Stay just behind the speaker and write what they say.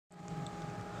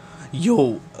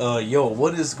Yo,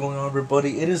 what is going on,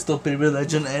 everybody? It is the Beyblade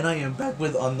Legend, and I am back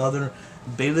with another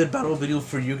Beyblade battle video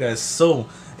for you guys. So,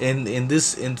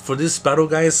 for this battle,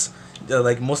 guys,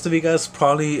 like most of you guys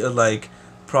probably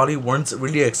weren't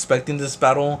really expecting this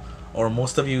battle, or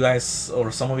most of you guys,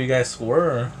 or some of you guys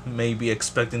were maybe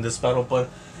expecting this battle. But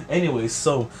anyways,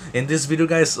 so in this video,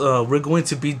 guys, we're going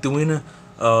to be doing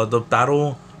the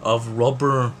battle of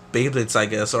rubber Beyblades, I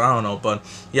guess, or I don't know, but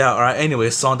yeah. Alright, anyway,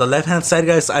 so on the left hand side,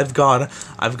 guys, I've got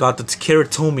the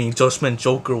Keratomi Judgment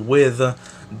Joker with 00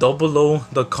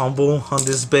 the combo on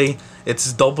this bay. It's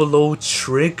 00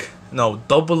 trick, no,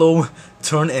 00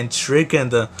 turn and trick,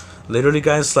 and literally,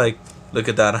 guys, like, look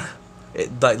at that.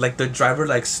 Like the driver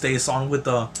like stays on with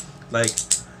the, like,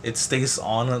 it stays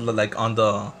on like on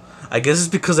the, I guess it's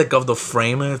because like of the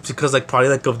frame. It's because like probably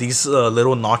like of these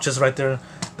little notches right there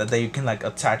that you can like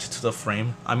attach to the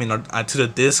frame, I mean, to the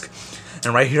disc.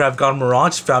 And right here I've got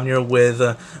Mirage Fafnir with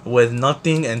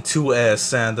nothing and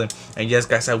 2S, and yes,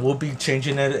 guys, I will be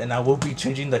changing it, and I will be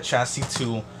changing the chassis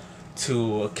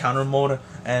to counter mode,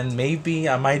 and maybe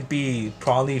I might be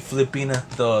probably flipping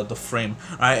the frame.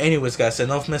 Alright, anyways, guys,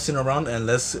 enough messing around, and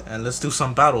let's do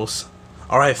some battles.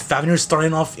 Alright, Fafnir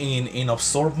starting off in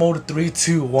absorb mode. 3,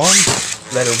 2, 1,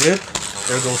 let it rip.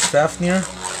 There goes Fafnir,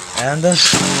 and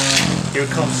here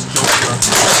comes Joker.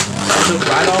 So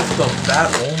right off the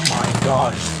bat, oh my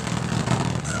gosh,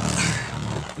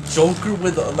 Joker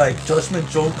with like Judgment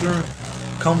Joker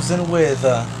comes in with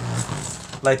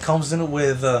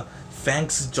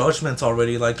Fank's Judgment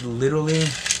already, like literally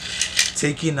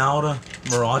taking out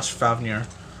Mirage Fafnir.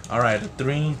 Alright,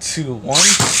 3, 2, 1,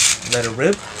 let it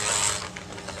rip.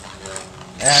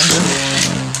 And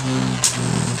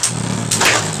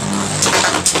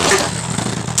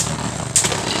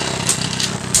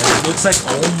it looks like,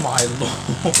 oh my lord,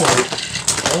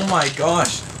 oh my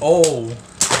gosh,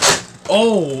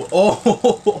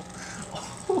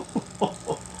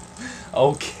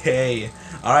 okay.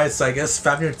 Alright, so I guess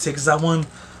Fafnir takes that one.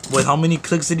 With how many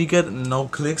clicks did he get? No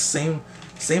clicks. Same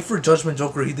for Judgment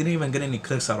Joker. He didn't even get any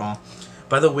clicks at all.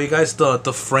 By the way, guys,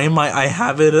 the frame, I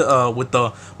have it with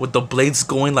the blades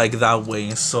going like that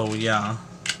way. So yeah,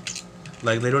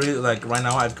 like literally, like right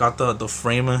now I've got the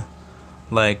frame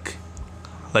like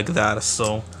that.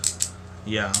 So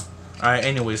yeah. Alright,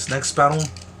 anyways, next battle.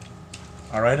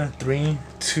 Alright, 3,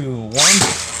 2, 1,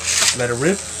 let it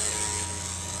rip.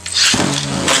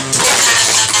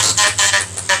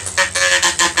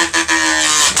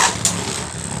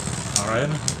 Alright.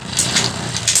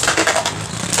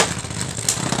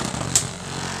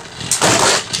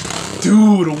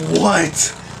 Dude, what?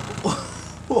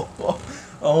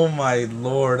 Oh my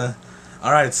lord.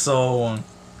 Alright, so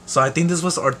I think this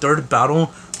was our third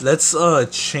battle. Let's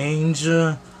change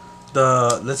the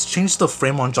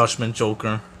frame on Judgment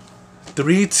Joker.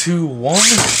 3, 2, 1,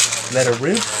 let it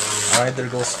rip. Alright, there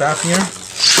goes Fafnir.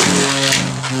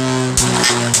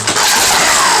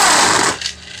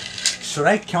 Should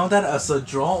I count that as a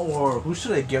draw, or who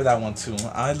should I give that one to?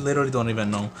 I literally don't even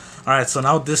know. Alright, so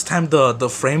now this time the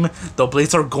frame, the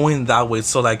blades are going that way.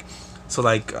 So like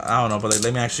I don't know, but like,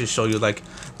 let me actually show you. Like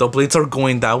the blades are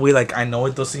going that way. Like I know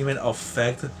it doesn't even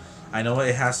affect, I know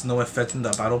it has no effect in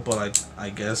the battle, but like I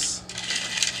guess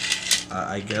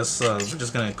we're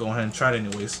just gonna go ahead and try it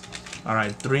anyways.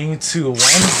 Alright, 3, 2, 1,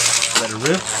 let it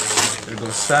rip. There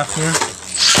goes Fafnir.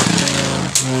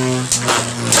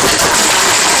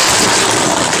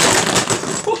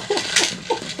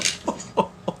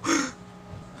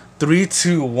 3,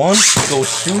 2, 1, go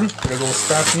shoot. There goes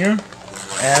Fafnir.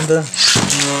 And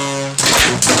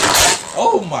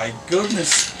oh my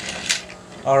goodness.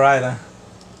 Alright,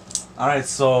 alright,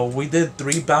 so we did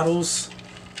 3 battles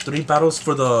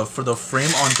for the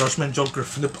frame on Judgment Joker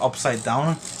flip upside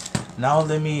down. Now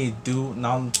let me do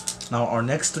now our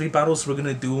next 3 battles, we're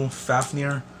gonna do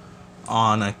Fafnir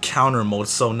on a counter mode.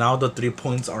 So now the 3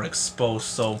 points are exposed,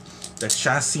 so the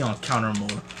chassis on counter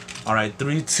mode. Alright,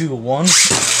 3, 2, 1,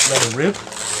 let it rip.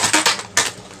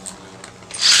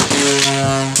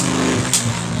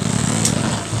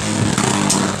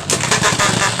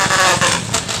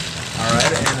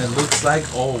 Alright, and it looks like,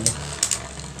 alright,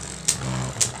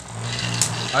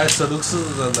 so it looks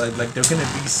like they're gonna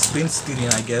be spin stealing,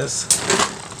 I guess.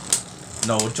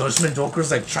 No, Judgment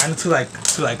Joker's like trying to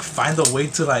find a way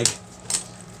to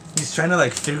he's trying to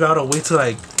figure out a way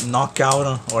to knock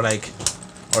out or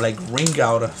ring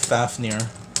out Fafnir.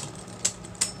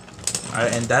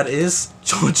 Alright, and that is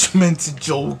Judgment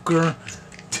Joker.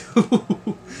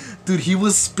 Dude, he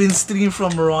was spin stealing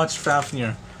from Mirage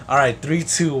Fafnir. Alright, 3,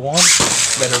 2, 1,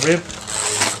 let it rip.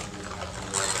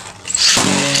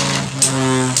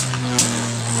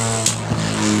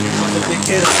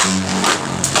 kid.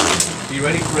 Be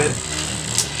ready for it.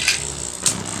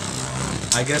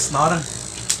 I guess not.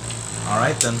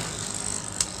 Alright then.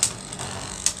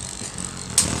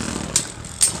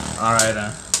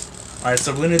 Alright,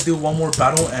 so we're gonna do one more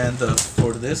battle, and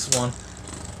for this one,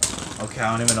 okay,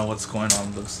 I don't even know what's going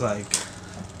on. Looks like,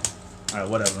 alright,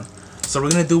 whatever. So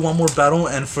we're gonna do one more battle,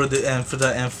 and for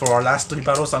our last 3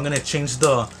 battles, I'm gonna change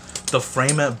the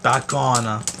frame back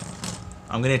on.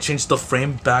 I'm gonna change the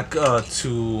frame back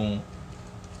to,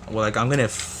 well, like I'm gonna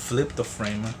flip the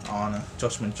frame on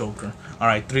Judgment Joker.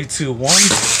 Alright, 3, 2, 1,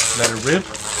 let it rip.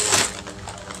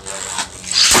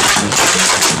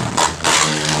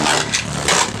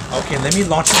 Okay, let me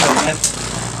launch it again.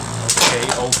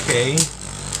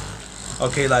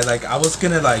 Okay, like I was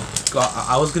gonna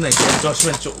get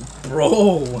Judgment Joker,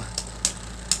 bro.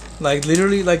 Like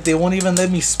literally, like they won't even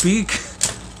let me speak.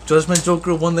 Judgment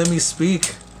Joker won't let me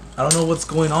speak. I don't know what's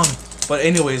going on. But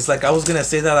anyways, like I was gonna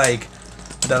say that I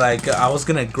was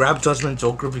gonna grab Judgment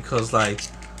Joker because like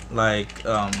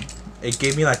it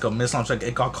gave me like a mislaunch, like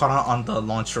it got caught on the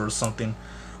launcher or something.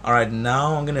 Alright,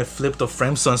 now I'm gonna flip the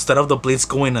frame, so instead of the blades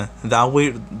going that way,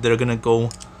 they're gonna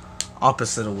go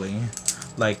opposite way.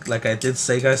 Like I did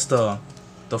say, guys, the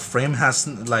frame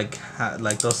hasn't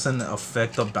doesn't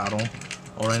affect the battle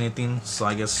or anything, so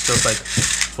I guess just like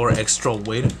for extra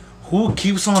weight. Who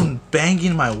keeps on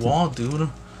banging my wall,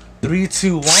 dude? 3,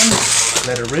 2, 1,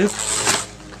 let it rip.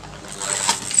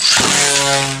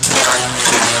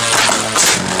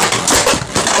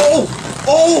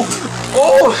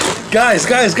 Oh, guys.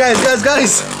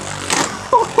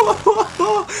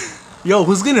 Yo,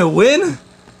 who's gonna win?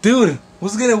 Dude,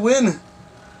 who's gonna win?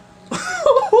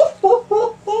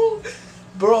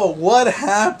 Bro, what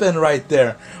happened right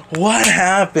there? What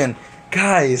happened?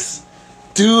 Guys,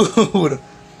 dude,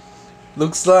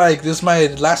 looks like this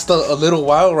might last a little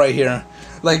while right here.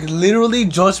 Like literally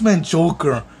Judgment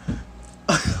Joker.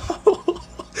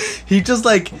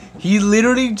 He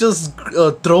literally just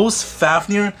throws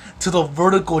Fafnir to the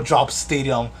vertical drop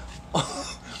stadium.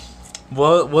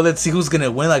 Well, let's see who's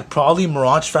gonna win. Like probably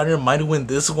Mirage Fafnir might win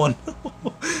this one.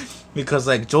 Because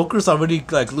like Joker's already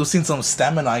like losing some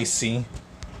stamina, I see.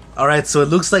 Alright, so it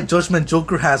looks like Judgment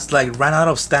Joker has like ran out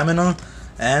of stamina.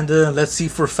 And let's see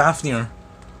for Fafnir.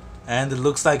 And it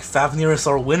looks like Fafnir is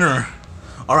our winner.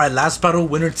 Alright, last battle,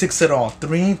 winner takes it all.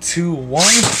 3, 2, 1,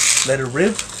 let it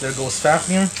rip. There goes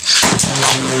Fafnir.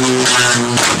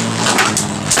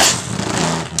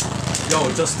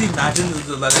 Yo, just imagine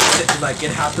like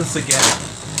it happens again.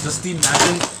 Just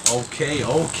imagine.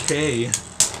 Okay.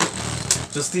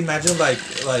 Just imagine like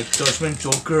Judgment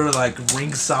Joker like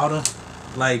rings out,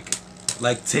 like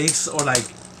takes or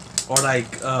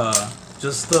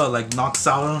just knocks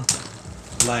out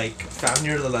like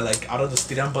Fafnir like out of the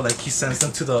stadium, but like he sends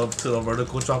them to the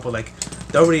vertical drop, but like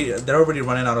they're already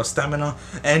running out of stamina,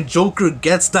 and Joker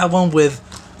gets that one with,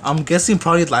 I'm guessing,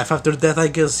 probably life after death, I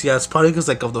guess. Yeah, it's probably because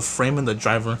like of the frame and the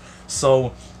driver.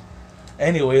 So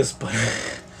anyways, but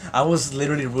I was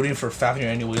literally rooting for Fafnir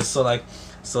anyways, so like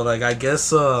I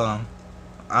guess I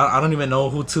don't even know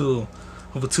who to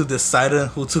decide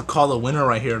who to call a winner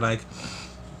right here. Like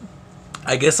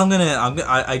I guess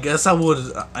I guess I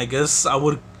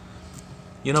would,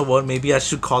 you know what, maybe I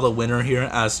should call the winner here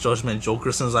as Judgment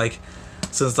Joker, since like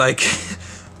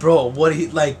bro, what he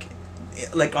like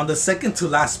on the second to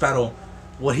last battle,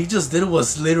 what he just did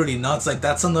was literally nuts. Like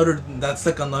that's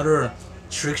like another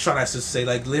trick shot, I should say.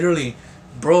 Like literally,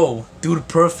 bro, dude,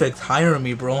 perfect, hire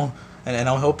me, bro, and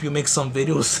I'll help you make some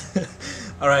videos.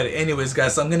 Alright, anyways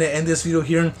guys, I'm gonna end this video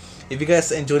here. If you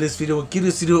guys enjoyed this video, give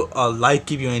this video a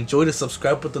like. If you enjoyed it,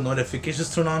 subscribe, put the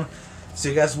notifications turned on, so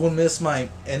you guys won't miss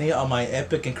any of my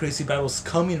epic and crazy battles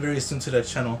coming very soon to the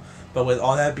channel. But with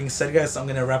all that being said, guys, I'm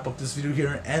gonna wrap up this video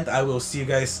here, and I will see you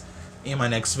guys in my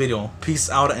next video. Peace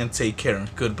out and take care.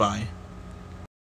 Goodbye.